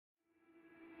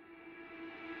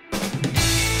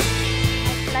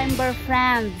remember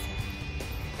friends.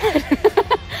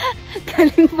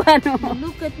 Galing pa, no?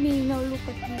 Look at me, no, look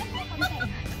at me.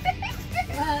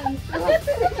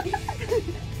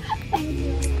 Thank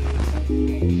you.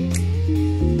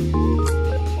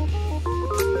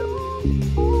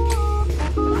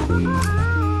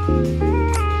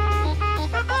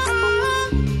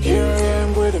 Here I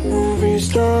am where the movie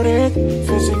started,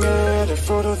 fizzing at a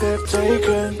photo they've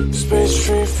taken. Space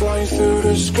tree flying through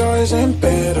the skies and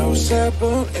petals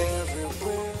happen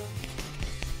everywhere.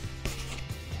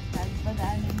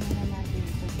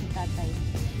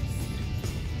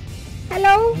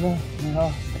 Hello?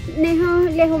 Neho,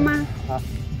 Lehoma.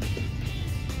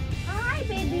 Hi,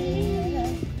 baby.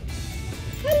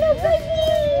 Hello, baby.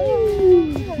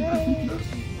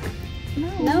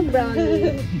 No,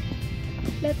 brownie.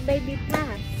 Let baby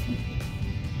pass.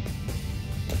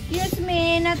 Excuse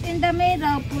me, not in the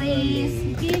middle,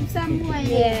 please. Give some way.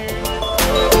 Yeah.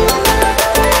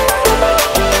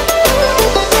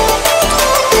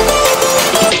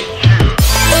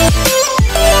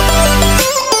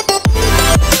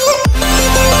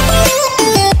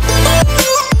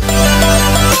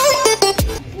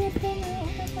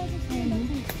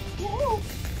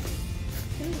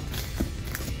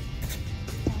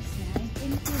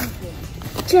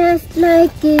 Just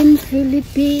like in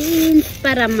Philippines,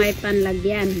 para may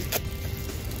panlagyan.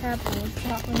 Tapos,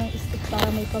 ako ng stick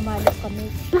para may pamalok kami.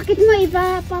 Bakit mo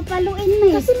iba papaluin mo?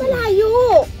 Kasi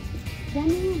malayo!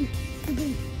 Ganun.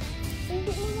 Sige.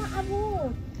 Hindi mo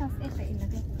maabot. Tapos, ito,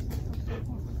 ilagay.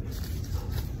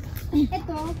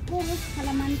 Ito, puro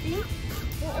kalamansi.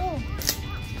 Oo.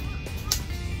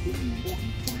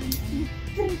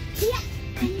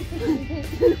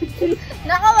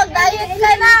 Naka, mag-diet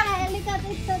ka na! Halika,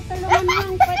 ito, tulungan mo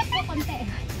yung kwet ko konti.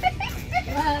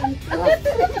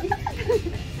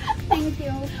 Thank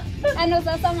you. Ano,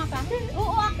 sasama ka?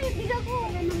 Oo, akit, hindi ako.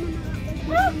 Wala naman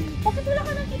nakakita. Ah, bakit wala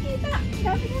ka nakikita?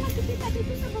 Dami ka nakikita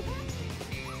dito sa baba.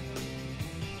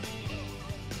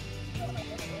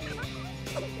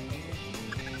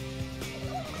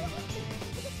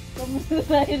 Kamusta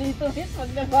tayo dito, miss? Pag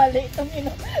nabali itong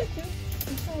ino.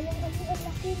 Sayang kasi ang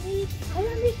laki, miss.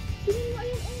 Ayan, miss. Tingin mo,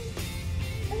 ayun, ayun.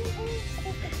 Ayun, ayun.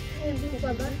 Ayun, dito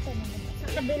ba ba? Sa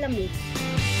kabila, miss.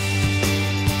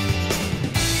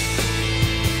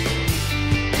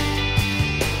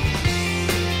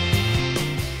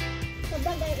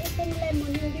 Sabagay, itong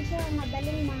lemon, hindi siya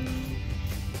madaling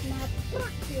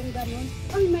ma-crack yung ganun.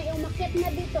 Ay, may umakyat na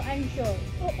dito, I'm sure.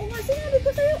 Oo nga, sinabi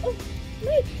ko sa'yo. Oh,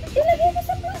 wait, ilagay mo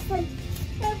sa plastic.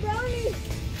 Hey, Brownie.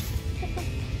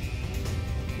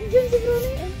 Diyan si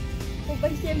Brownie. O ba,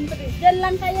 siyempre. Diyan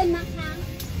lang kayo, naka.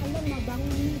 Alam,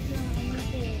 mabangon nito na ako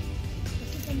natin.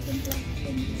 Kasi kang-timpla ko.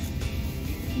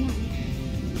 Yan.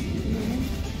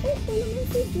 Oh,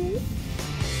 Kalamansi, Jess.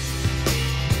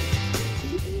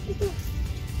 Ito.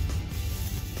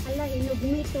 Ala, hinog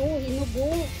mo ito. Hinog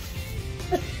mo.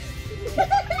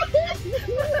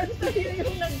 Sa'yo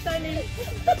yung nagtanim.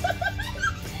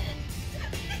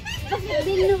 Bakit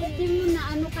di mo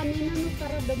na ano kanina no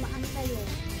para dumaan kayo?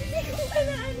 Hindi ko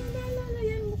naalala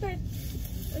yan mo kahit.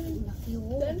 Laki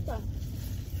o. Saan pa?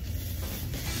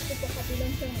 Ito pa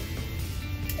kabilang siya.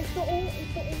 Ito o,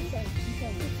 ito o. Ito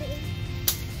o.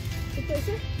 Ito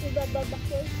isa, ibababak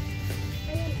ko.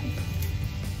 Ayan, ay.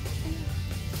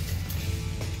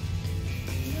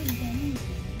 Ayan, dami.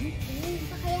 Ayun,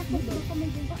 pa kaya ko doon. Baka may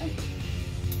bumba. Ay.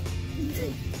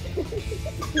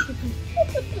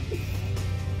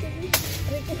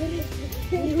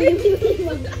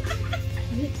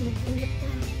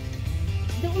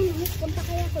 Doon, punta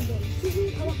kaya ko doon.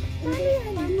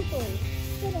 Paano to?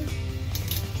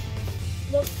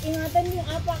 Wag ingatan yung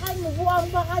apakan mo. Buwang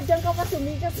baka dyan ka pa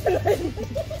sumikat sa line.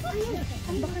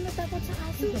 Ang baka natakot sa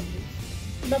aso.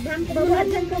 Babrang ko ba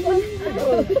dyan ka pa?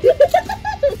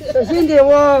 小心点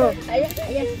哦！ Ayan,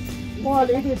 ayan. 哇，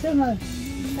雷得这么，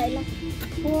 Kailan?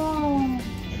 哇，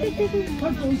我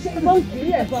总是帮纸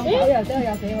也帮好呀，这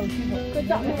样幾好舒服。佢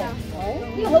執咩啊？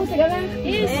呢個好食嘅咩？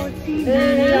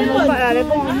有冇筆啊？你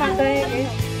幫我抹低幾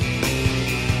好。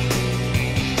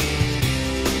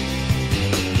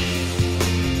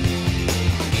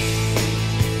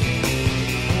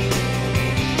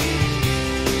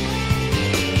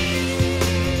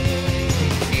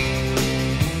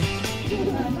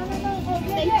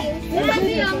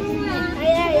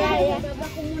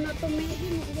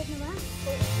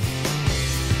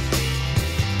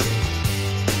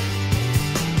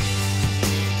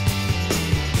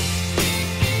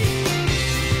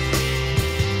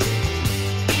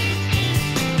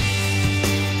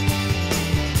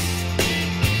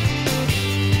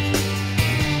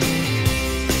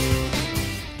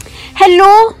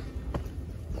 Hello?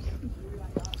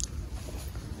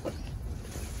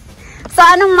 So,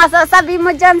 anong masasabi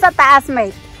mo dyan sa taas,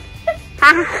 mate?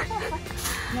 Ha?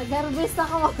 Nag-harvest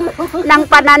ako. Nang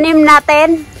pananim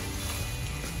natin?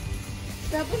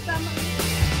 Tapos tama.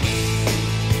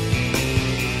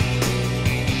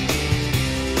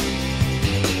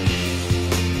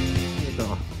 Ito.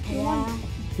 Yeah.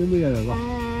 Sino yan ba?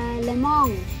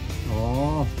 Lemong.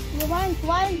 Oo.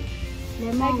 Wine.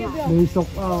 Lemong. May sok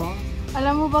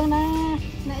Alam mo bang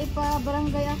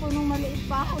naipa-barangay ako nung maliit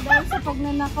pa ako dahil sa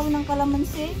pagnanakaw ng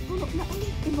kalamansi? Puno na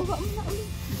ulit. Ibaba mo na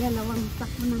ulit. Dalawang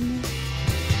sako na mo.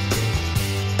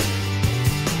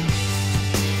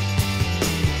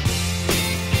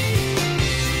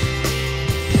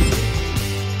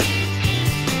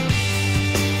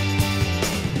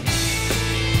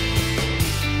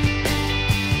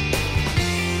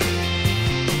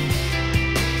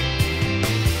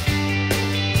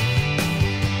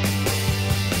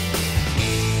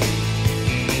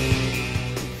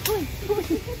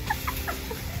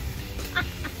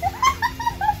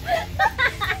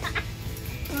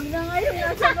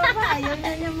 Ayaw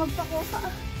na niya magpakuha.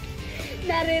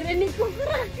 Naririnig ko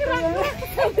krak-krak.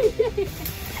 Sabi niya.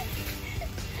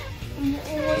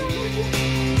 Umuuwan mo.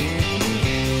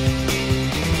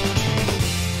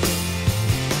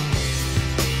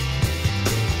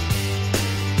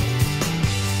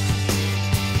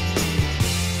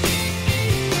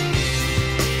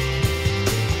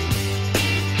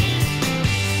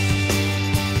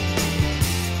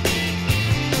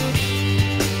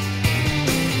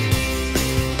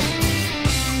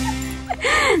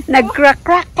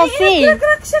 Nag-crack-crack kasi.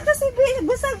 Nag-crack siya kasi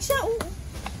basag siya.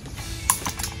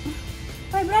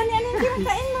 Ay, Brani, ano yung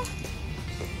kinakain mo?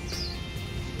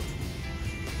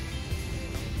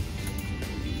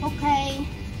 Okay.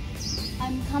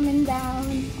 I'm coming down.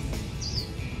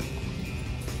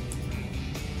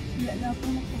 Wala na ako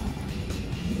nakuha.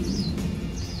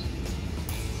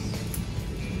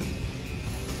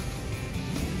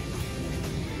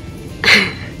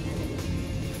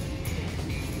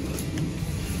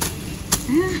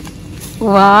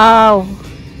 Wow.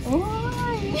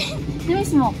 Uy!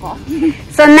 Nice mo ko.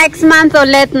 So next month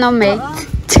ulit, no, mate?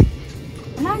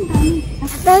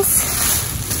 This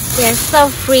is so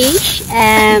fresh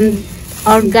and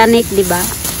organic, di ba?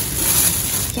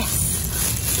 Yes.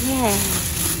 Yeah.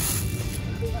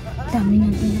 Dami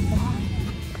ng pinaba.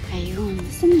 Ayun.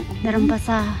 Meron pa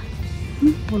sa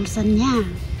pulsan niya.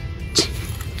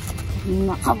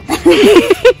 Nakaw.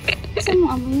 Saan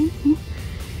mo amoy?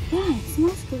 Yeah, it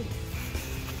smells good.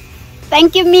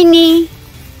 Thank you, Minnie.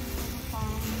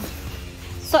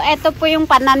 So, ito po yung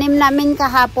pananim namin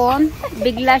kahapon.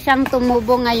 Bigla siyang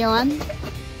tumubo ngayon.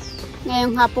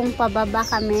 Ngayong hapong pababa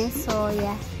kami. So,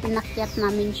 yeah. Inakyat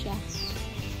namin siya.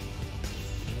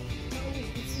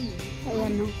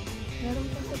 Ayan o. Meron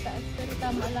pa sa taas, pero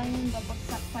tama lang yung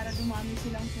babagsak para dumami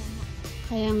silang puno.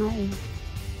 Kaya nga eh.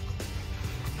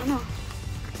 Ano?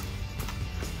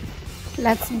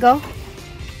 Let's go.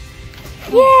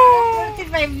 Yeah!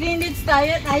 45 minutes tayo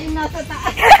nasa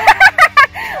taas.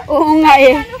 Oo nga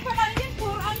eh. Ano pa lang yun?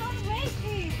 Wait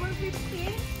eh.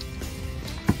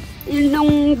 4:15? Yun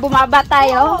nung bumaba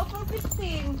tayo. Oo,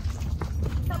 4:15.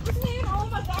 Tapos ngayon,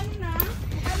 mag-ano na?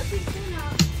 Mag-alas 5 na.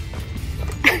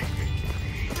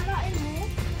 Alain mo?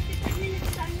 45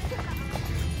 minutes tayo sa taas.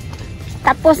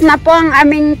 Tapos na po ang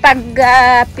aming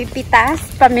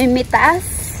pagpipitas, pamimitas.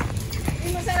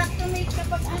 Masarap to make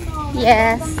kapag ano.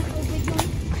 Yes.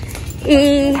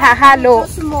 Ihahalo.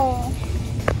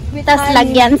 Tas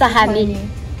lagyan sa honey.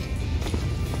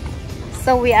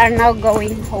 So we are now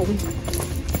going home.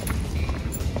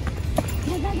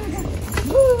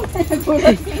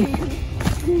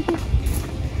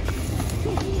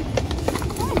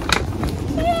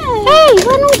 Hey,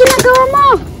 anong ginagawa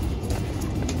mo?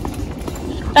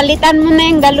 Palitan mo na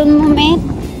yung galon mo, mate.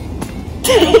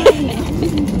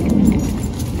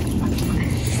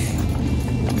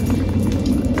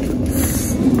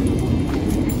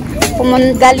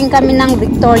 Galing kami ng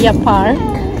Victoria Park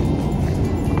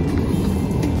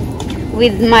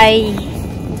with my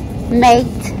mate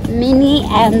Minnie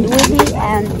and Woody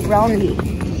and Brownie.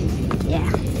 Yeah.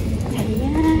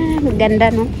 Ayan. Ganda,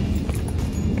 no?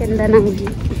 Ganda ng view.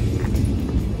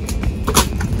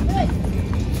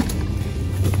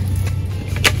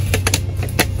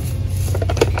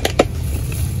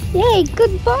 Yay!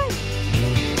 Good boy!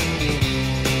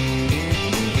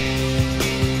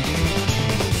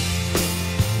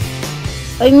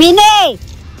 Oy, Minnie!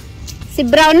 Si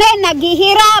Brownie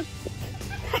naghihirap!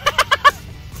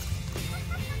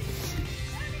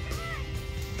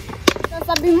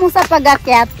 Sabi mo sa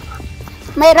pag-akyat,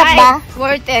 mahirap ba?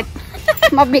 Worth it.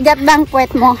 Mabigat ba ang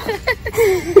puwet mo?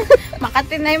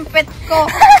 Makati na yung pet ko.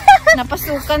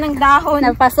 Napasukan ng dahon.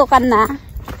 Napasukan na.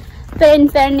 Pero in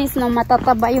fairness, no,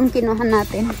 matataba yung kinuha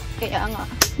natin. Kaya nga.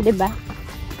 Diba?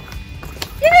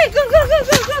 Yay! Go, go, go,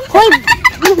 go, go! Hoy!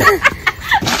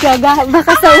 Gaga,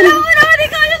 baka sa ulo. Alam mo naman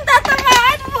ikaw yung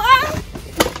tatamaan mo, ah!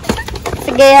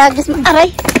 Sige, agis mo. Aray!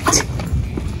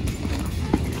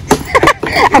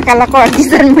 Akala ko,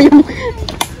 agisan mo yung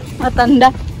matanda.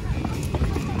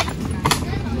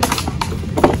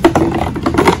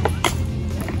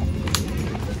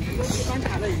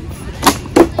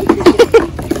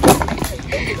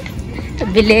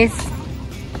 Bilis.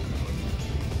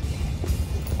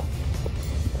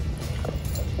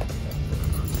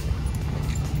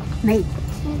 May.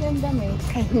 Ang ganda, may.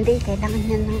 Hindi, kailangan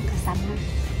yan ng kasama.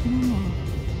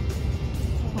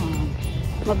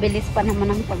 Mabilis pa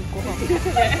naman ang pagkuha.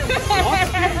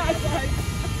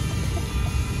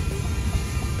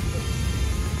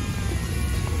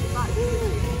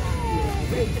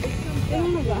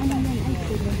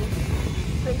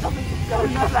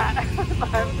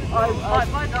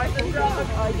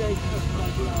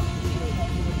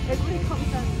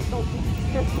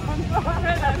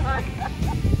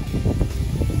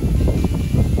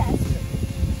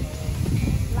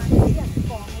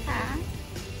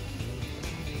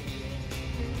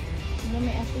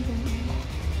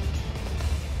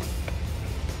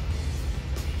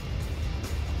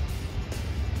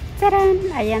 Taran!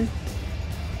 Ayan.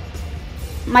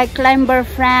 My climber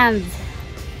friends.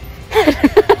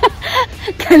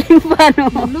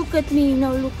 Kalimpano. Look at me,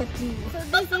 no, look at me. So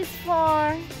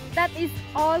that is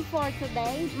all for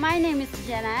today. My name is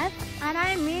Janet. And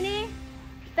I'm Minnie.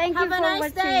 Thank you Have a for nice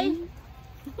watching.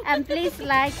 And please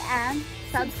like and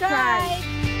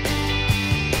subscribe.